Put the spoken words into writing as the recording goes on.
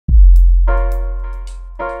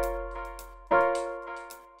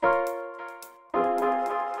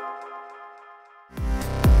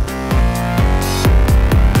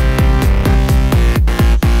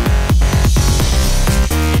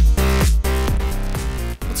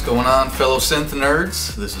Going on, fellow synth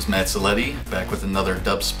nerds? This is Matt Zaletti, back with another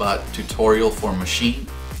dub spot tutorial for Maschine.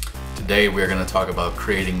 Today we're going to talk about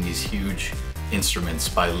creating these huge instruments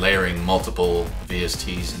by layering multiple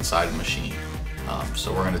VSTs inside a Maschine.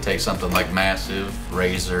 So we're going to take something like Massive,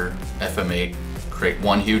 Razor, FM8, create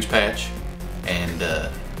one huge patch,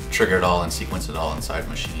 and trigger it all and sequence it all inside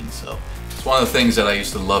Maschine. So it's one of the things that I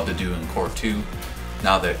used to love to do in Core 2.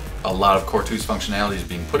 Now that a lot of Core 2's functionality is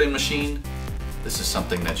being put in Maschine, this is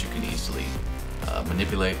something that you can easily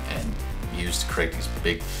manipulate and use to create these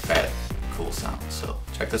big, fat, cool sounds. So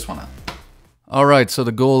check this one out. All right, so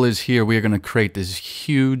the goal is here, we are going to create this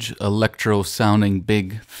huge electro-sounding,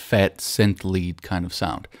 big, fat synth lead kind of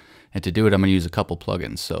sound. And to do it, I'm going to use a couple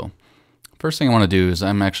plugins. So first thing I want to do is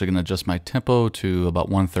I'm actually going to adjust my tempo to about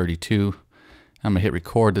 132. I'm going to hit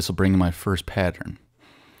record. This will bring in my first pattern.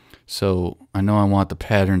 So I know I want the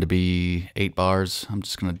pattern to be 8 bars. I'm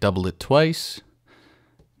just going to double it twice.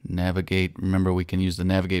 Navigate. Remember, we can use the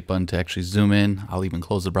navigate button to actually zoom in. I'll even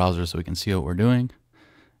close the browser so we can see what we're doing.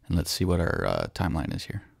 And let's see what our timeline is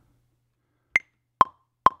here.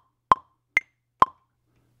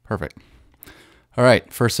 Perfect. All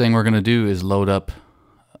right, first thing we're going to do is load up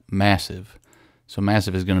Massive. So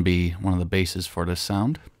Massive is going to be one of the bases for this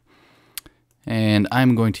sound. And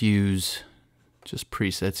I'm going to use just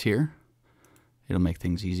presets here. It'll make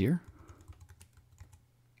things easier.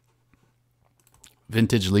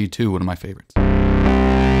 Vintage Lead 2, one of my favorites.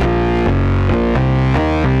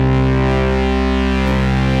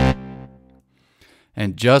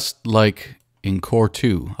 And just like in Core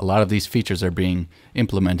 2, a lot of these features are being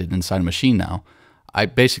implemented inside a Maschine now. I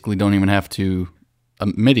basically don't even have to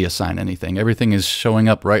MIDI assign anything. Everything is showing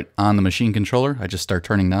up right on the Maschine controller. I just start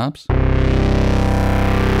turning knobs.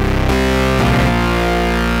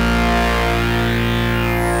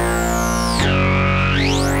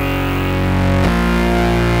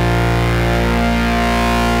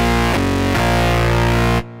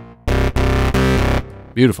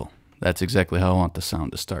 Beautiful. That's exactly how I want the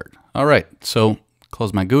sound to start. All right, so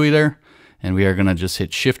close my GUI there, and we are going to just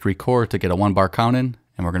hit Shift Record to get a 1 bar count in,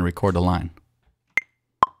 and we're going to record the line.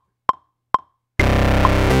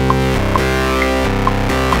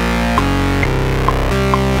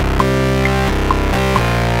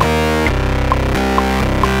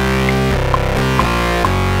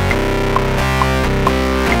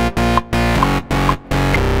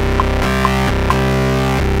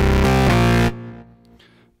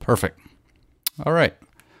 Perfect. All right.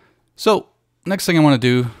 So next thing I want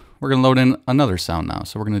to do, we're going to load in another sound now.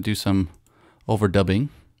 So we're going to do some overdubbing.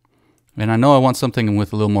 And I know I want something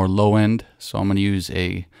with a little more low end. So I'm going to use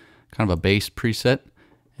a kind of a bass preset.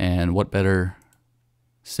 And what better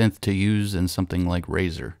synth to use than something like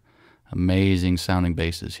Razor. Amazing sounding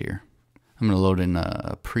basses here. I'm going to load in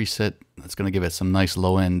a preset that's going to give it some nice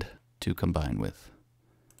low end to combine with.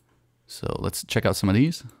 So let's check out some of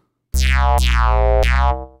these.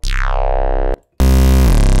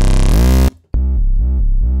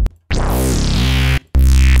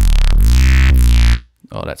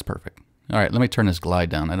 Oh, that's perfect. All right, let me turn this glide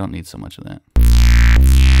down. I don't need so much of that.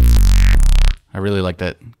 I really like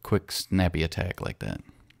that quick, snappy attack like that.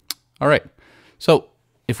 All right, so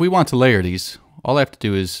if we want to layer these, all I have to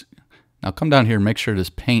do is now come down here and make sure this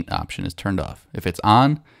paint option is turned off. If it's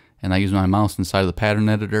on and I use my mouse inside of the pattern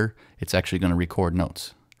editor, it's actually going to record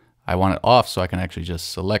notes. I want it off so I can actually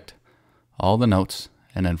just select all the notes,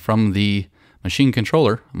 and then from the Maschine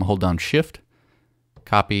controller, I'm going to hold down Shift,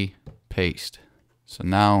 copy, paste. So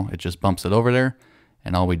now it just bumps it over there,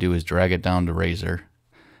 and all we do is drag it down to Razor,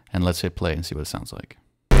 and let's hit play and see what it sounds like.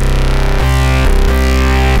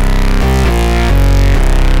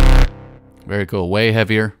 Very cool, way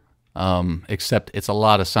heavier, except it's a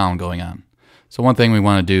lot of sound going on. So one thing we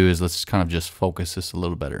want to do is let's kind of just focus this a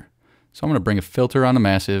little better. So I'm going to bring a filter on the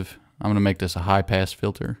Massive. I'm going to make this a high pass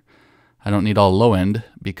filter. I don't need all low end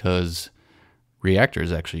because Reaktor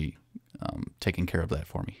is actually taking care of that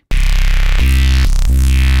for me.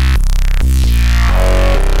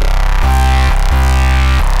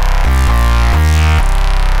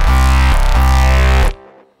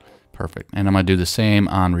 Perfect. And I'm going to do the same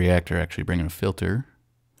on Reaktor, actually bring in a filter,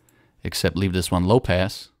 except leave this one low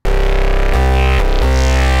pass.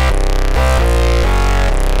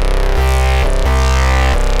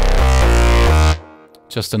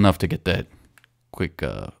 Just enough to get that quick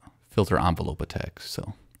filter envelope attack.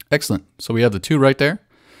 So excellent. So we have the 2 right there.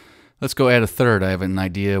 Let's go add a third. I have an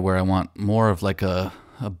idea where I want more of like a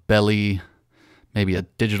belly, maybe a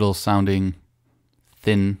digital sounding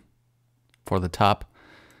thin for the top.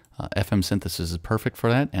 FM synthesis is perfect for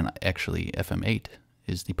that, and actually FM8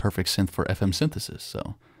 is the perfect synth for FM synthesis.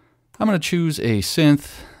 So I'm going to choose a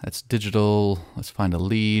synth that's digital. Let's find a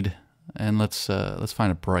lead, and let's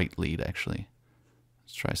find a bright lead actually.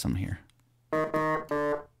 Let's try some here.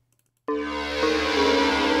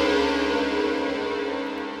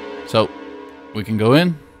 So we can go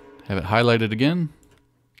in, have it highlighted again,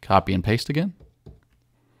 copy and paste again,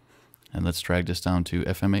 and let's drag this down to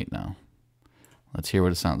FM8 now. Let's hear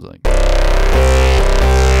what it sounds like.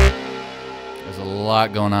 There's a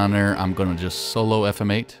lot going on there. I'm going to just solo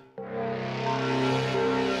FM8.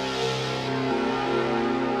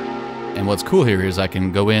 And what's cool here is I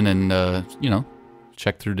can go in and, you know,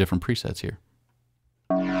 check through different presets here.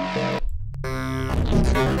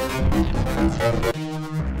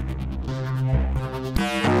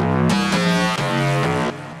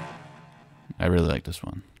 I really like this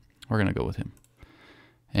one. We're going to go with him.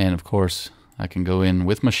 And of course, I can go in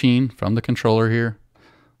with Maschine from the controller here.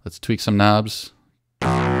 Let's tweak some knobs.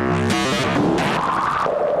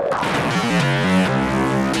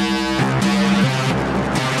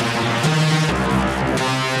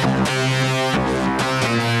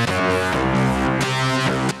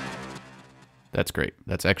 That's great.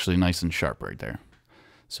 That's actually nice and sharp right there.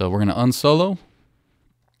 So we're going to unsolo,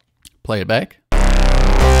 play it back.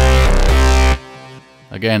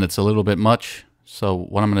 Again, it's a little bit much. So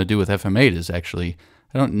what I'm going to do with FM8 is actually,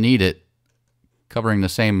 I don't need it covering the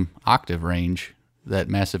same octave range that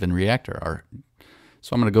Massive and Reaktor are.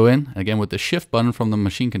 So I'm going to go in, again with the shift button from the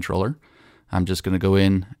Maschine controller, I'm just going to go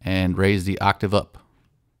in and raise the octave up.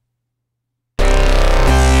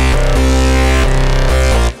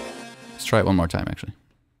 Let's try it one more time actually.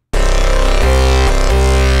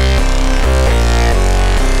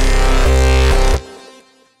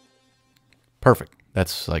 Perfect.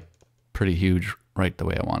 That's like pretty huge, right the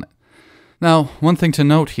way I want it. Now, one thing to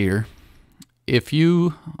note here, if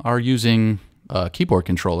you are using a keyboard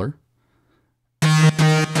controller,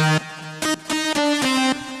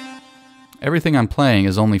 everything I'm playing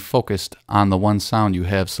is only focused on the one sound you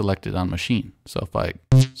have selected on Maschine. So if I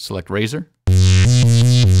select Razor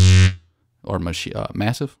or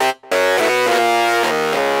Massive,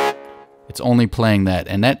 it's only playing that,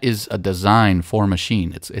 and that is a design for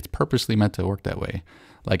Maschine. It's purposely meant to work that way.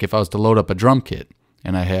 Like if I was to load up a drum kit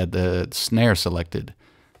and I had the snare selected,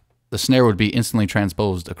 the snare would be instantly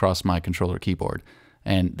transposed across my controller keyboard.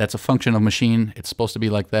 And that's a function of Maschine. It's supposed to be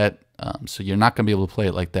like that. So you're not going to be able to play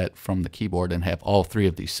it like that from the keyboard and have all three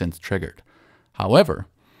of these synths triggered. However,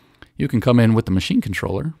 you can come in with the Maschine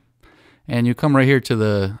controller and you come right here to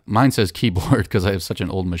the, mine says keyboard because I have such an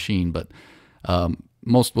old Maschine, but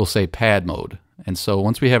most will say pad mode. And so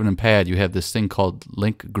once we have it in pad, you have this thing called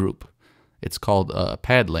link group. It's called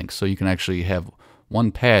pad link, so you can actually have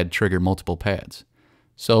one pad trigger multiple pads.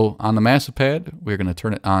 So on the massive pad, we're going to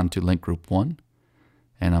turn it on to link group 1,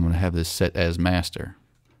 and I'm going to have this set as master.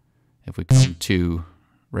 If we come to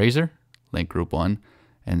Razor, link group 1,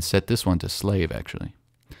 and set this one to slave actually.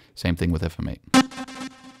 Same thing with FM8.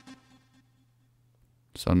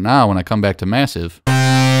 So now when I come back to massive,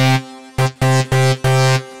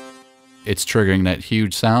 it's triggering that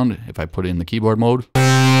huge sound if I put it in the keyboard mode.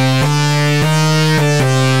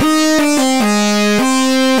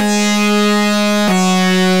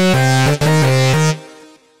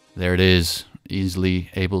 There it is,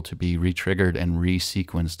 easily able to be re-triggered and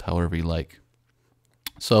re-sequenced however you like.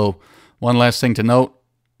 So one last thing to note,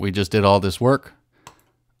 we just did all this work.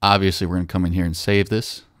 Obviously we're going to come in here and save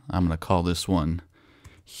this. I'm going to call this one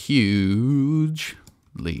huge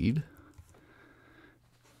lead.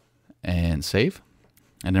 And save.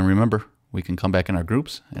 And then remember, we can come back in our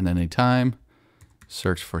groups and any time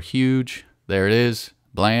search for huge. There it is.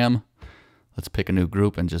 Blam. Let's pick a new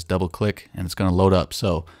group and just double click and it's going to load up.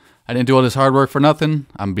 So I didn't do all this hard work for nothing.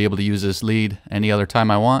 I'm going to be able to use this lead any other time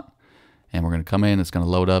I want. And we're going to come in, it's going to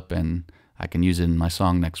load up, and I can use it in my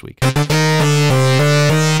song next week.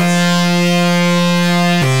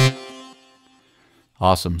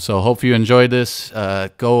 Awesome. So hope you enjoyed this.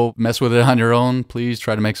 Go mess with it on your own. Please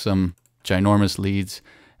try to make some ginormous leads.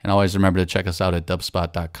 And always remember to check us out at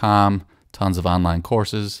dubspot.com. Tons of online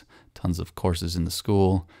courses, tons of courses in the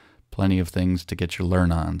school, plenty of things to get your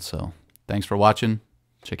learn on. So thanks for watching.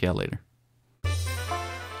 Check you out later.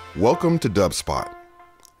 Welcome to DubSpot.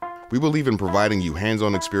 We believe in providing you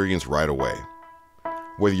hands-on experience right away.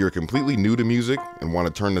 Whether you're completely new to music and want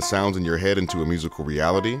to turn the sounds in your head into a musical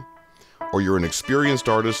reality, or you're an experienced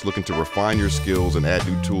artist looking to refine your skills and add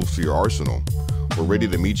new tools to your arsenal, we're ready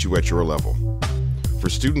to meet you at your level. For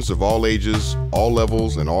students of all ages, all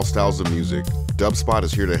levels, and all styles of music, DubSpot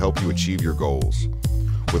is here to help you achieve your goals.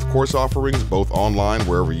 With course offerings both online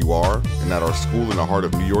wherever you are and at our school in the heart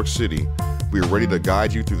of New York City, we are ready to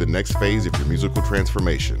guide you through the next phase of your musical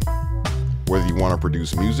transformation. Whether you want to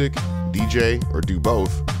produce music, DJ, or do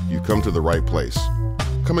both, you've come to the right place.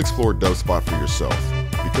 Come explore Dubspot for yourself.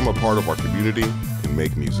 Become a part of our community and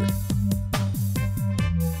make music.